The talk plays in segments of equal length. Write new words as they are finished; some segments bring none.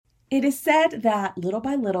It is said that little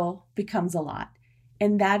by little becomes a lot,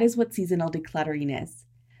 and that is what seasonal decluttering is.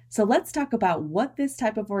 So let's talk about what this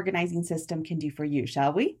type of organizing system can do for you,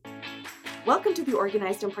 shall we? Welcome to the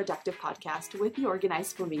Organized and Productive Podcast with the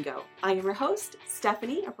Organized Flamingo. I am your host,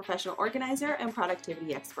 Stephanie, a professional organizer and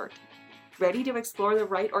productivity expert. Ready to explore the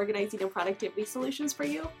right organizing and productivity solutions for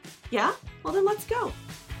you? Yeah? Well, then let's go.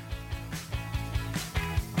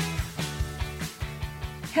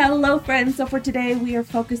 Hello, friends. So for today, we are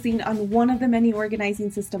focusing on one of the many organizing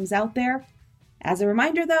systems out there. As a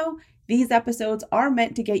reminder, though, these episodes are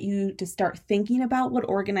meant to get you to start thinking about what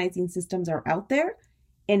organizing systems are out there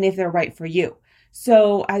and if they're right for you.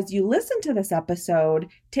 So as you listen to this episode,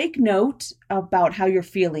 take note about how you're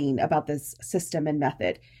feeling about this system and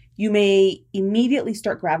method. You may immediately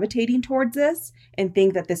start gravitating towards this and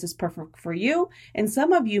think that this is perfect for you. And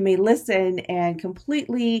some of you may listen and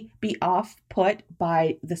completely be off-put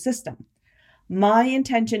by the system. My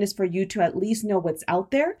intention is for you to at least know what's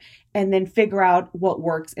out there and then figure out what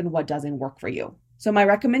works and what doesn't work for you. So my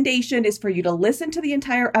recommendation is for you to listen to the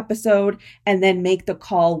entire episode and then make the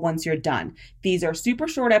call once you're done. These are super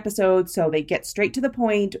short episodes, so they get straight to the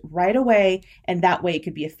point right away. And that way it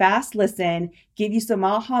could be a fast listen, give you some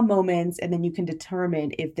aha moments, and then you can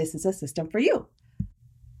determine if this is a system for you.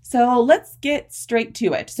 So let's get straight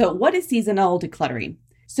to it. So what is seasonal decluttering?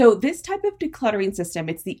 So this type of decluttering system,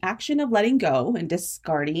 it's the action of letting go and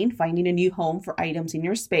discarding, finding a new home for items in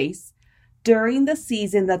your space during the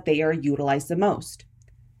season that they are utilized the most.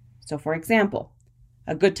 So for example,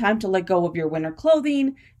 a good time to let go of your winter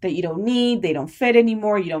clothing that you don't need, they don't fit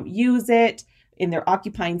anymore, you don't use it, in their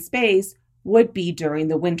occupying space would be during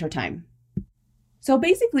the winter time. So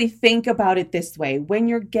basically think about it this way. When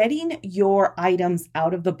you're getting your items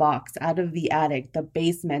out of the box, out of the attic, the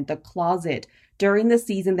basement, the closet, during the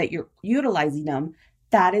season that you're utilizing them,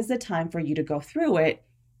 that is the time for you to go through it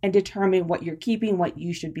and determine what you're keeping, what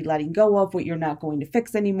you should be letting go of, what you're not going to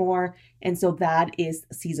fix anymore. And so that is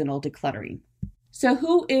seasonal decluttering. So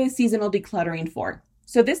who is seasonal decluttering for?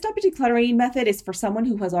 So this type of decluttering method is for someone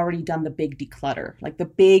who has already done the big declutter, like the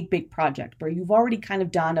big project where you've already kind of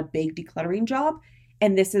done a big decluttering job.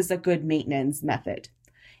 And this is a good maintenance method.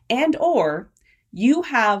 And or you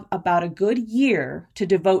have about a good year to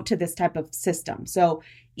devote to this type of system. So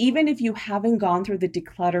even if you haven't gone through the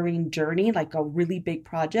decluttering journey, like a really big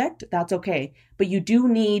project, that's okay. But you do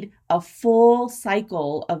need a full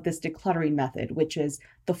cycle of this decluttering method, which is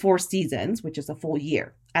the 4 seasons, which is a full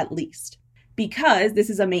year at least, because this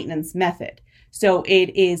is a maintenance method. So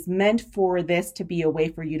it is meant for this to be a way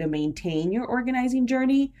for you to maintain your organizing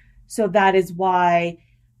journey. So that is why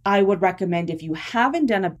I would recommend, if you haven't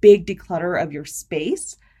done a big declutter of your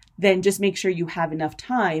space, then just make sure you have enough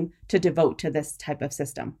time to devote to this type of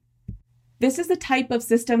system. This is the type of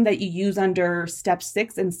system that you use under steps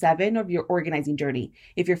 6 and 7 of your organizing journey.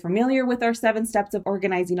 If you're familiar with our 7 steps of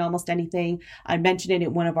organizing almost anything, I mentioned it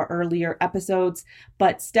in one of our earlier episodes,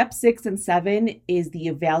 but step 6 and 7 is the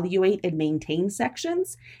evaluate and maintain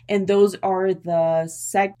sections. And those are the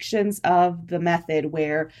sections of the method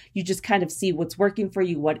where you just kind of see what's working for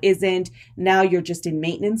you, what isn't. Now you're just in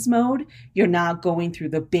maintenance mode. You're not going through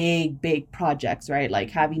the big projects, right? Like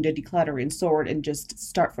having to declutter and sort and just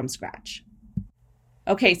start from scratch.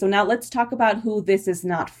 Okay, so now let's talk about who this is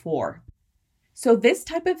not for. So this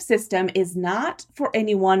type of system is not for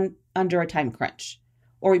anyone under a time crunch,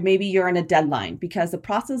 or maybe you're on a deadline, because the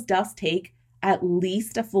process does take at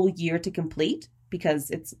least a full year to complete,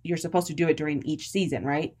 because you're supposed to do it during each season,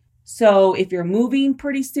 right? So if you're moving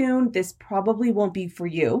pretty soon, this probably won't be for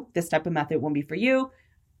you. This type of method won't be for you.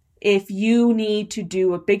 If you need to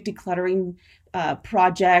do a big decluttering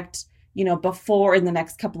project, before in the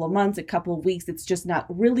next couple of months, a couple of weeks, it's just not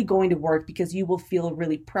really going to work because you will feel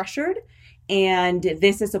really pressured. And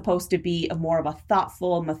this is supposed to be more of a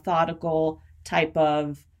thoughtful, methodical type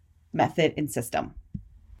of method and system.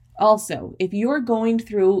 Also, if you're going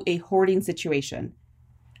through a hoarding situation,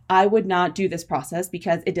 I would not do this process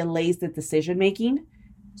because it delays the decision making.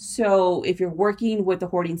 So if you're working with a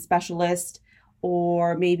hoarding specialist,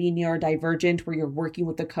 or maybe neurodivergent where you're working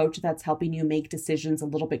with a coach that's helping you make decisions a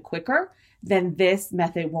little bit quicker, then this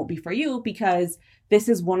method won't be for you, because this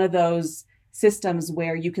is one of those systems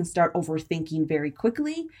where you can start overthinking very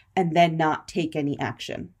quickly and then not take any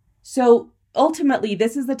action. So ultimately,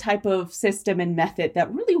 this is the type of system and method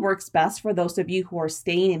that really works best for those of you who are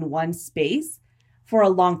staying in one space for a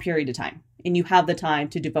long period of time, and you have the time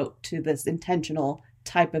to devote to this intentional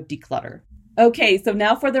type of declutter. Okay, so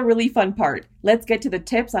now for the really fun part. Let's get to the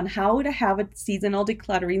tips on how to have a seasonal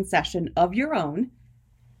decluttering session of your own.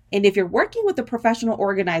 And if you're working with a professional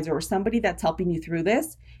organizer or somebody that's helping you through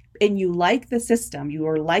this, and you like the system, you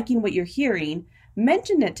are liking what you're hearing,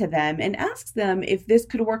 mention it to them and ask them if this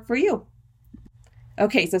could work for you.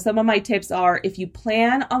 Okay, so some of my tips are, if you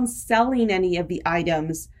plan on selling any of the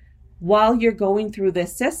items while you're going through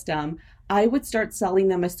this system, I would start selling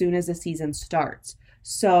them as soon as the season starts.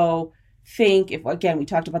 So think, if again, we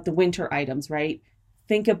talked about the winter items, right?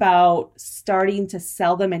 Think about starting to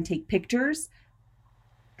sell them and take pictures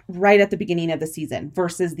right at the beginning of the season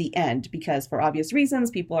versus the end, because for obvious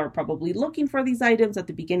reasons, people are probably looking for these items at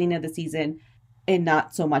the beginning of the season and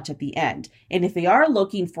not so much at the end. And if they are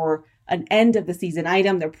looking for an end of the season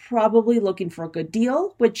item, they're probably looking for a good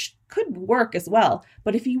deal, which could work as well.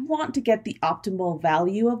 But if you want to get the optimal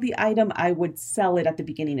value of the item, I would sell it at the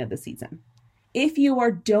beginning of the season. If you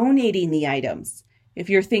are donating the items, if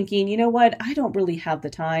you're thinking, you know what, I don't really have the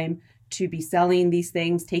time to be selling these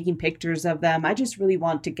things, taking pictures of them, I just really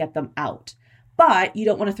want to get them out, but you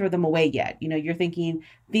don't want to throw them away yet. You're thinking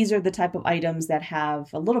these are the type of items that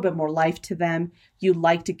have a little bit more life to them. You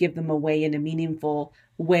like to give them away in a meaningful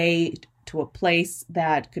way to a place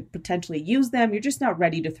that could potentially use them. You're just not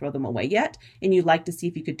ready to throw them away yet, and you'd like to see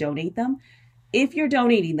if you could donate them. If you're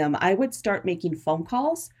donating them, I would start making phone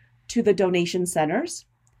calls to the donation centers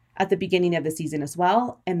at the beginning of the season as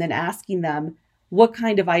well, and then asking them what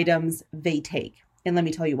kind of items they take. And let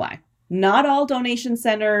me tell you why. Not all donation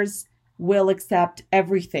centers will accept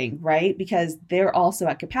everything, right? Because they're also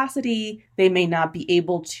at capacity. They may not be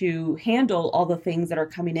able to handle all the things that are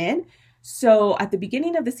coming in. So at the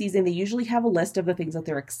beginning of the season, they usually have a list of the things that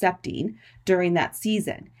they're accepting during that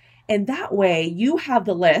season. And that way you have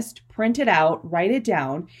the list, print it out, write it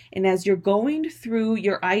down. And as you're going through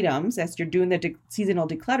your items, as you're doing the seasonal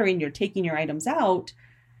decluttering, you're taking your items out,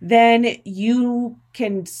 then you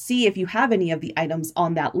can see if you have any of the items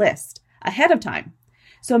on that list ahead of time.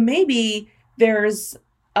 So maybe there's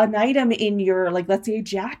an item in your, let's say a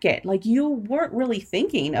jacket, you weren't really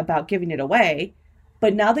thinking about giving it away,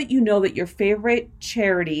 but now that you know that your favorite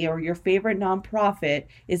charity or your favorite nonprofit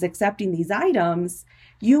is accepting these items,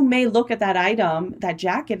 you may look at that item, that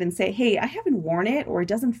jacket, and say, hey, I haven't worn it or it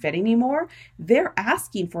doesn't fit anymore. They're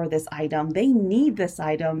asking for this item. They need this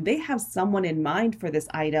item. They have someone in mind for this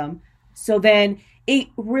item. So then it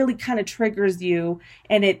really kind of triggers you,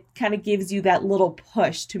 and it kind of gives you that little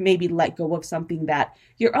push to maybe let go of something that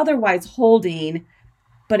you're otherwise holding,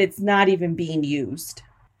 but it's not even being used.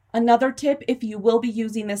 Another tip, if you will be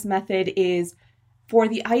using this method, is for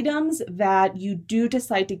the items that you do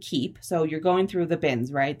decide to keep. So you're going through the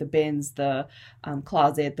bins, right? The bins, the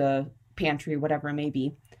closet, the pantry, whatever it may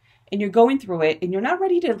be. And you're going through it and you're not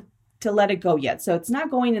ready to let it go yet. So it's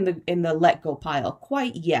not going in the let go pile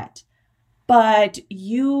quite yet. But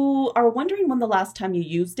you are wondering when the last time you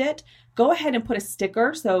used it. Go ahead and put a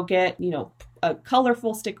sticker. So get,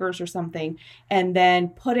 colorful stickers or something, and then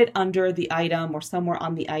put it under the item or somewhere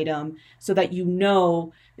on the item so that you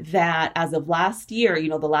know that as of last year,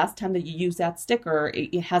 the last time that you used that sticker,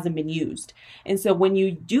 it hasn't been used. And so when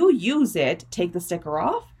you do use it, take the sticker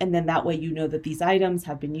off, and then that way you know that these items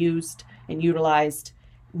have been used and utilized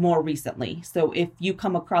more recently. So if you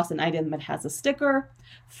come across an item that has a sticker,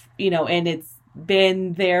 and it's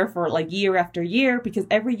been there for year after year, because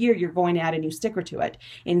every year you're going to add a new sticker to it.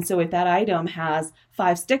 And so if that item has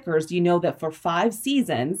 5 stickers, you know that for 5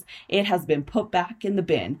 seasons, it has been put back in the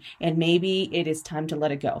bin, and maybe it is time to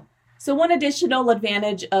let it go. So one additional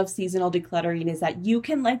advantage of seasonal decluttering is that you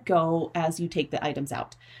can let go as you take the items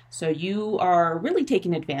out. So you are really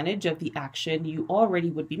taking advantage of the action you already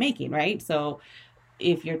would be making, right? So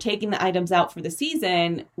if you're taking the items out for the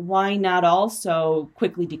season, why not also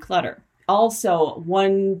quickly declutter? Also,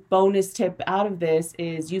 one bonus tip out of this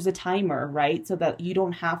is use a timer, right? So that it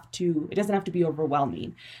doesn't have to be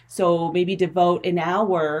overwhelming. So maybe devote an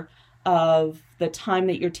hour of the time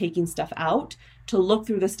that you're taking stuff out to look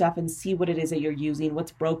through the stuff and see what it is that you're using,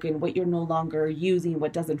 what's broken, what you're no longer using,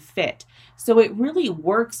 what doesn't fit. So it really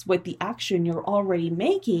works with the action you're already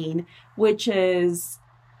making, which is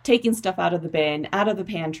taking stuff out of the bin, out of the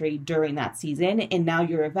pantry during that season. And now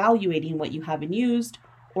you're evaluating what you haven't used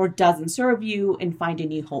or doesn't serve you and find a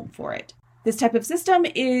new home for it. This type of system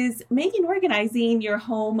is making organizing your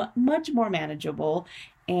home much more manageable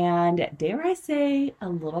and, dare I say, a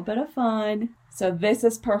little bit of fun. So this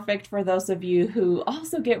is perfect for those of you who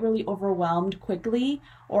also get really overwhelmed quickly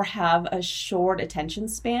or have a short attention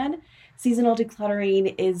span. Seasonal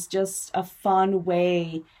decluttering is just a fun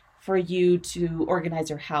way for you to organize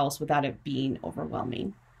your house without it being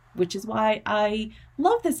overwhelming, which is why I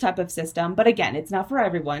love this type of system. But again, it's not for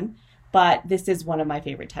everyone, but this is one of my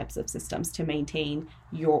favorite types of systems to maintain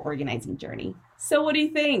your organizing journey. So what do you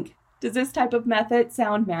think? Does this type of method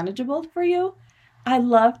sound manageable for you? I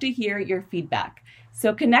love to hear your feedback.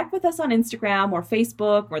 So connect with us on Instagram or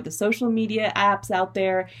Facebook or the social media apps out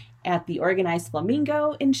there at The Organized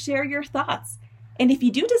Flamingo and share your thoughts. And if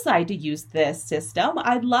you do decide to use this system,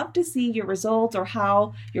 I'd love to see your results or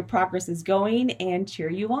how your progress is going and cheer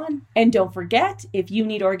you on. And don't forget, if you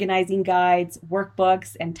need organizing guides,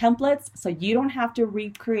 workbooks, and templates so you don't have to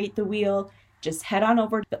recreate the wheel, just head on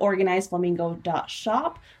over to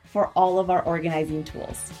theorganizedflamingo.shop for all of our organizing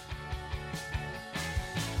tools.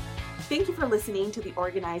 Thank you for listening to the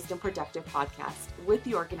Organized and Productive podcast with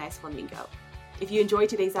the Organized Flamingo. If you enjoyed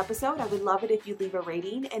today's episode, I would love it if you leave a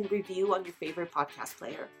rating and review on your favorite podcast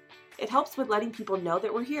player. It helps with letting people know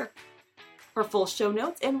that we're here. For full show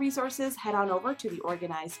notes and resources, head on over to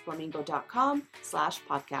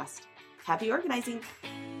theorganizedflamingo.com/podcast. Happy organizing!